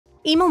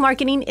Email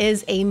marketing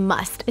is a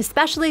must,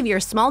 especially if you're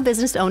a small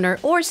business owner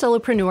or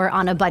solopreneur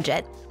on a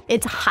budget.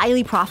 It's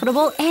highly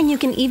profitable and you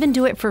can even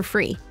do it for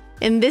free.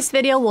 In this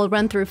video, we'll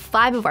run through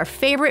 5 of our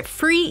favorite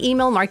free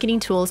email marketing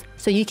tools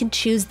so you can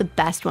choose the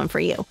best one for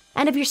you.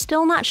 And if you're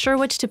still not sure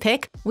which to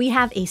pick, we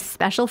have a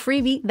special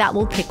freebie that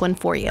will pick one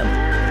for you.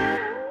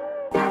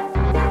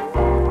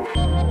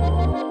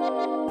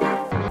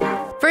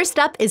 First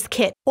up is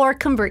Kit, or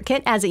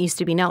ConvertKit as it used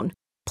to be known.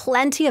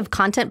 Plenty of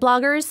content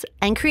bloggers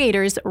and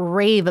creators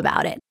rave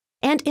about it.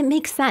 And it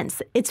makes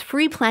sense. Its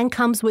free plan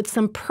comes with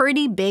some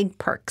pretty big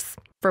perks.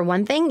 For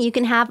one thing, you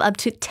can have up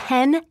to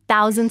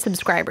 10,000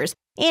 subscribers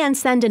and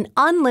send an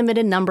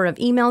unlimited number of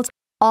emails,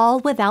 all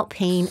without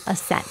paying a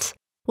cent.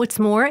 What's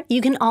more,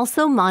 you can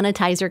also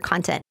monetize your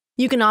content.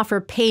 You can offer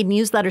paid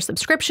newsletter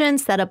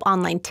subscriptions, set up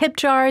online tip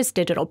jars,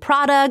 digital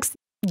products,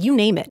 you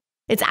name it.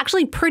 It's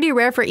actually pretty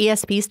rare for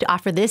ESPs to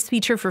offer this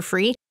feature for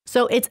free,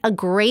 so it's a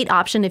great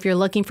option if you're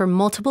looking for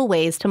multiple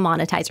ways to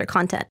monetize your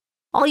content.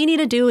 All you need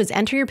to do is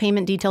enter your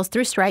payment details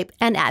through Stripe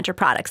and add your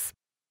products.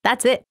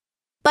 That's it.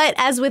 But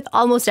as with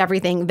almost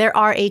everything, there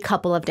are a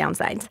couple of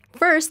downsides.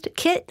 First,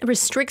 Kit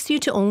restricts you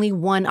to only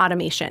one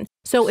automation.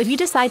 So if you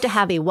decide to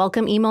have a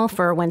welcome email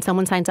for when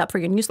someone signs up for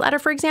your newsletter,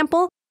 for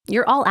example,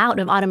 you're all out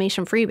of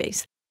automation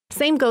freebies.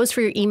 Same goes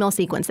for your email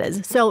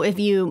sequences. So if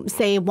you,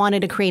 say,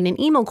 wanted to create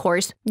an email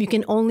course, you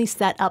can only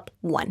set up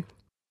one.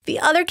 The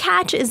other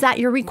catch is that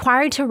you're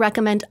required to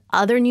recommend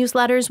other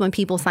newsletters when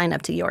people sign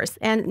up to yours.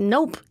 And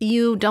nope,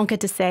 you don't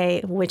get to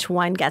say which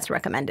one gets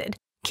recommended.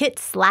 Kit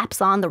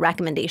slaps on the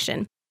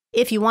recommendation.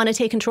 If you want to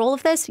take control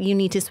of this, you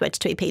need to switch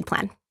to a paid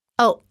plan.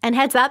 Oh, and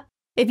heads up,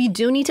 if you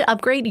do need to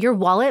upgrade, your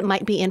wallet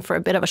might be in for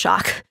a bit of a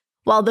shock.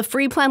 While the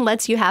free plan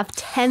lets you have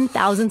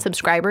 10,000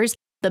 subscribers,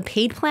 the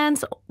paid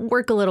plans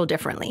work a little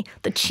differently.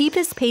 The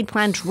cheapest paid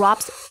plan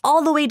drops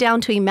all the way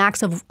down to a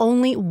max of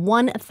only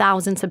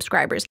 1,000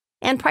 subscribers,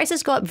 and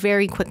prices go up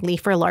very quickly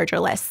for larger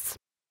lists.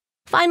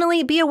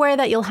 Finally, be aware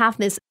that you'll have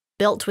this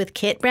built with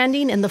Kit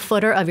branding in the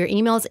footer of your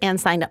emails and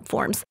sign-up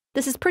forms.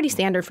 This is pretty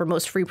standard for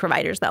most free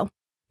providers, though.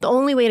 The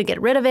only way to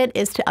get rid of it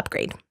is to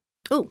upgrade.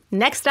 Ooh,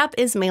 next up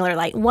is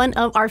MailerLite, one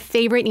of our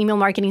favorite email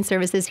marketing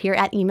services here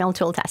at Email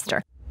Tool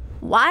Tester.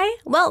 Why?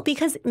 Well,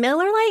 because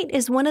MailerLite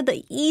is one of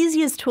the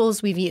easiest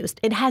tools we've used.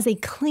 It has a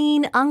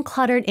clean,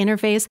 uncluttered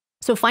interface,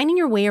 so finding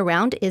your way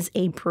around is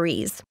a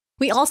breeze.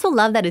 We also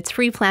love that its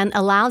free plan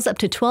allows up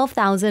to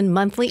 12,000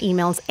 monthly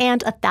emails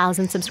and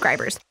 1,000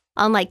 subscribers.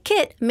 Unlike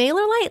Kit,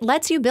 MailerLite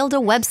lets you build a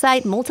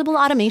website, multiple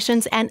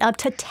automations, and up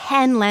to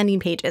 10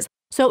 landing pages.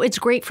 So it's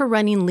great for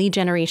running lead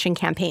generation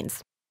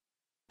campaigns.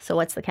 So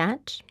what's the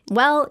catch?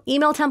 Well,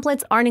 email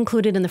templates aren't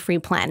included in the free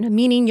plan,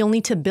 meaning you'll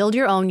need to build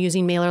your own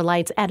using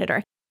MailerLite's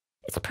editor.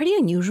 It's pretty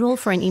unusual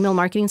for an email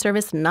marketing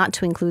service not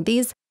to include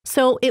these,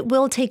 so it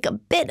will take a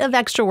bit of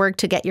extra work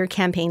to get your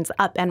campaigns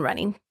up and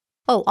running.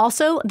 Oh,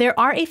 also, there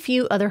are a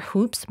few other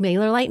hoops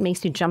MailerLite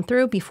makes you jump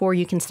through before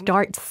you can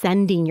start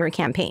sending your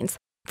campaigns.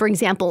 For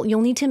example,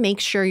 you'll need to make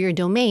sure your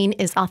domain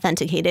is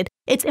authenticated.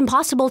 It's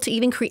impossible to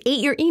even create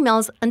your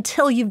emails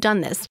until you've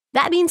done this.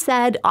 That being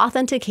said,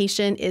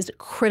 authentication is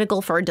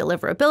critical for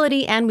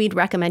deliverability, and we'd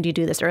recommend you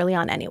do this early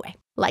on anyway.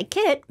 Like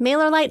Kit,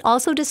 MailerLite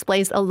also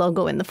displays a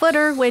logo in the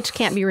footer, which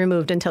can't be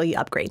removed until you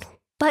upgrade.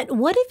 But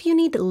what if you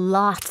need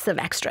lots of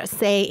extras,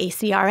 say a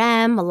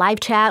CRM, a live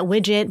chat,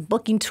 widget,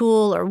 booking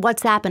tool, or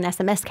WhatsApp and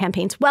SMS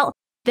campaigns? Well,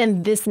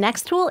 then this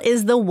next tool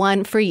is the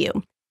one for you.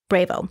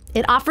 Brevo.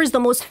 It offers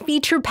the most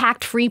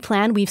feature-packed free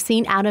plan we've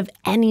seen out of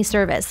any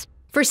service.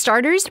 For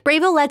starters,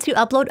 Brevo lets you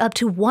upload up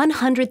to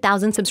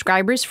 100,000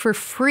 subscribers for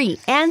free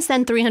and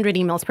send 300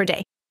 emails per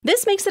day.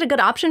 This makes it a good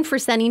option for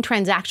sending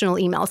transactional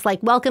emails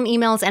like welcome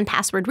emails and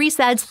password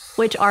resets,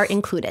 which are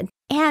included.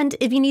 And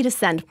if you need to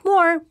send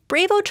more,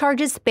 Brevo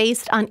charges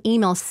based on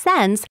email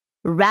sends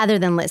rather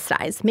than list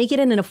size, making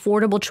it an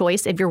affordable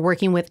choice if you're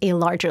working with a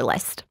larger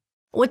list.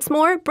 What's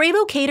more,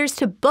 Brevo caters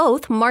to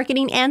both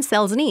marketing and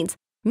sales needs,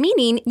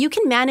 meaning you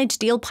can manage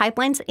deal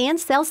pipelines and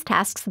sales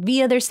tasks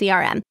via their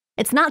CRM.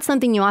 It's not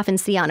something you often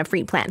see on a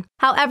free plan.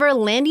 However,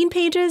 landing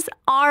pages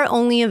are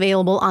only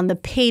available on the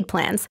paid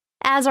plans,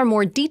 as are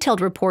more detailed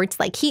reports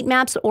like heat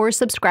maps or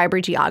subscriber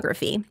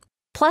geography.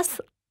 Plus,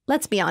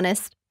 let's be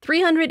honest,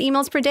 300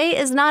 emails per day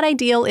is not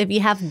ideal if you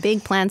have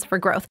big plans for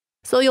growth,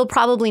 so you'll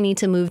probably need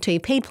to move to a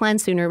paid plan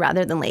sooner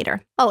rather than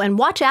later. Oh, and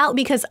watch out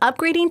because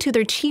upgrading to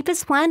their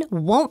cheapest plan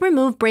won't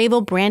remove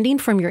Brevo branding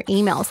from your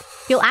emails.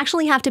 You'll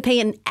actually have to pay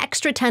an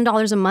extra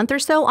 $10 a month or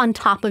so on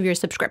top of your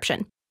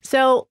subscription.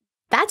 So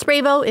that's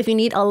Brevo if you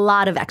need a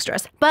lot of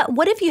extras. But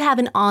what if you have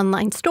an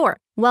online store?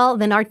 Well,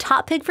 then our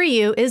top pick for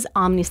you is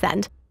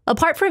Omnisend.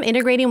 Apart from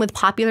integrating with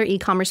popular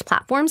e-commerce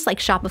platforms like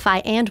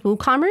Shopify and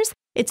WooCommerce,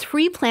 its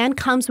free plan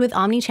comes with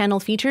omni-channel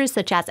features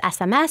such as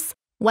SMS,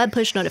 web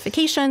push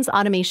notifications,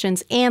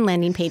 automations, and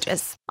landing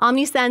pages.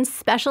 Omnisend's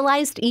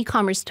specialized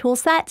e-commerce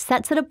toolset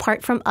sets it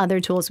apart from other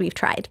tools we've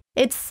tried.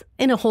 It's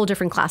in a whole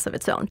different class of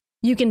its own.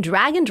 You can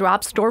drag and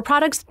drop store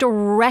products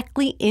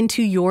directly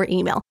into your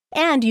email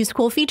and use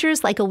cool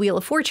features like a Wheel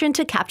of Fortune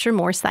to capture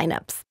more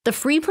signups. The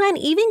free plan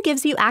even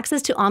gives you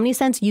access to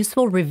Omnisend's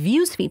useful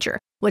reviews feature,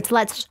 which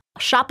lets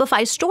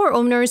Shopify store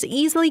owners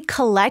easily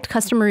collect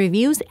customer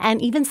reviews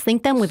and even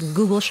sync them with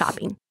Google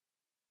Shopping.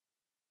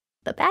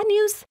 The bad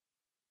news?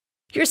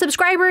 Your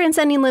subscriber and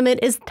sending limit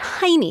is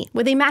tiny,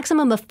 with a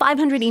maximum of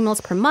 500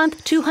 emails per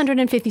month,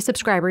 250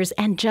 subscribers,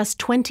 and just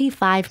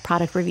 25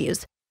 product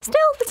reviews. Still,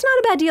 it's not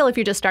a bad deal if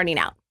you're just starting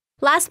out.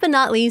 Last but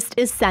not least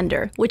is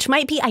Sender, which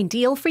might be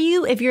ideal for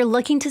you if you're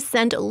looking to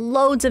send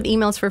loads of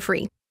emails for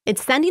free.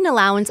 Its sending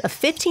allowance of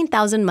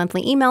 15,000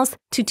 monthly emails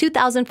to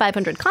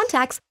 2,500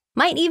 contacts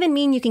might even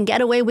mean you can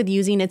get away with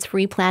using its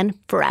free plan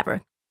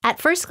forever. At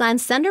first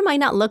glance, Sender might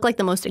not look like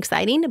the most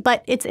exciting,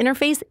 but its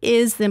interface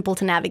is simple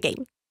to navigate.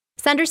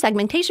 Sender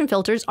segmentation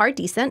filters are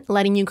decent,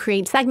 letting you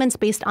create segments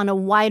based on a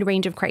wide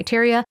range of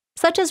criteria,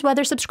 such as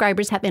whether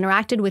subscribers have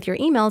interacted with your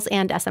emails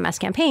and SMS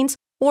campaigns,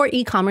 or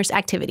e-commerce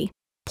activity.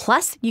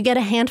 Plus, you get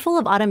a handful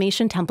of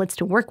automation templates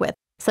to work with,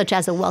 such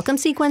as a welcome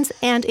sequence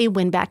and a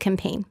win-back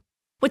campaign.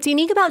 What's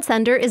unique about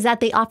Sender is that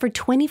they offer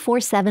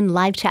 24/7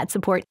 live chat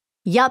support.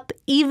 Yup,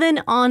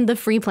 even on the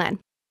free plan.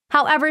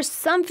 However,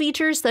 some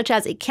features such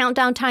as a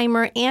countdown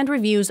timer and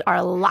reviews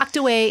are locked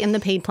away in the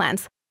paid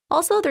plans.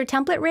 Also, their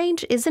template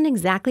range isn't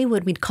exactly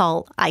what we'd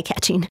call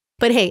eye-catching.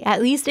 But hey,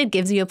 at least it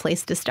gives you a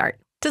place to start.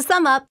 To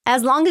sum up,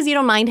 as long as you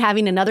don't mind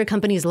having another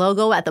company's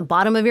logo at the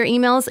bottom of your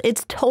emails,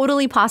 it's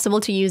totally possible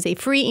to use a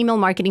free email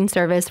marketing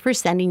service for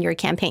sending your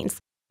campaigns.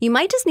 You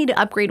might just need to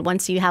upgrade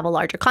once you have a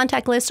larger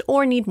contact list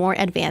or need more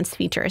advanced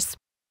features.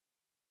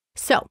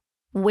 So,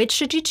 which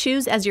should you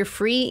choose as your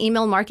free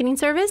email marketing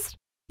service?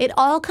 It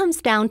all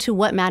comes down to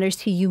what matters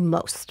to you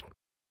most.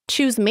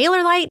 Choose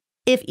MailerLite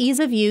if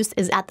ease of use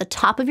is at the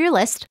top of your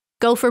list.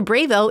 Go for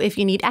Brevo if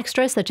you need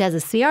extras such as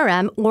a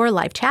CRM or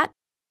live chat.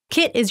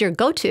 Kit is your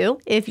go-to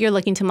if you're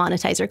looking to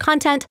monetize your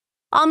content.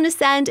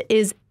 Omnisend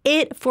is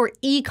it for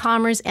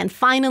e-commerce. And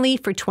finally,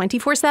 for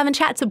 24/7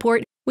 chat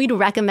support, we'd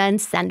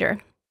recommend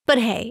Sender. But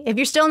hey, if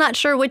you're still not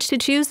sure which to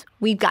choose,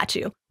 we've got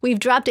you. We've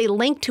dropped a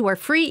link to our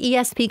free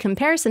ESP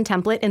comparison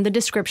template in the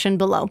description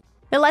below.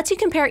 It lets you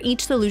compare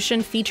each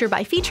solution feature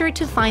by feature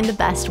to find the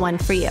best one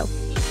for you.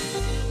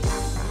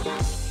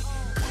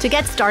 To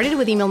get started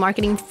with email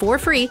marketing for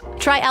free,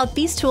 try out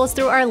these tools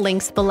through our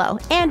links below.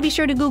 And be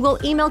sure to Google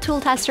Email Tool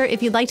Tester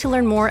if you'd like to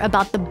learn more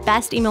about the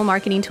best email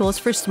marketing tools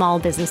for small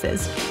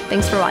businesses.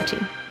 Thanks for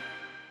watching.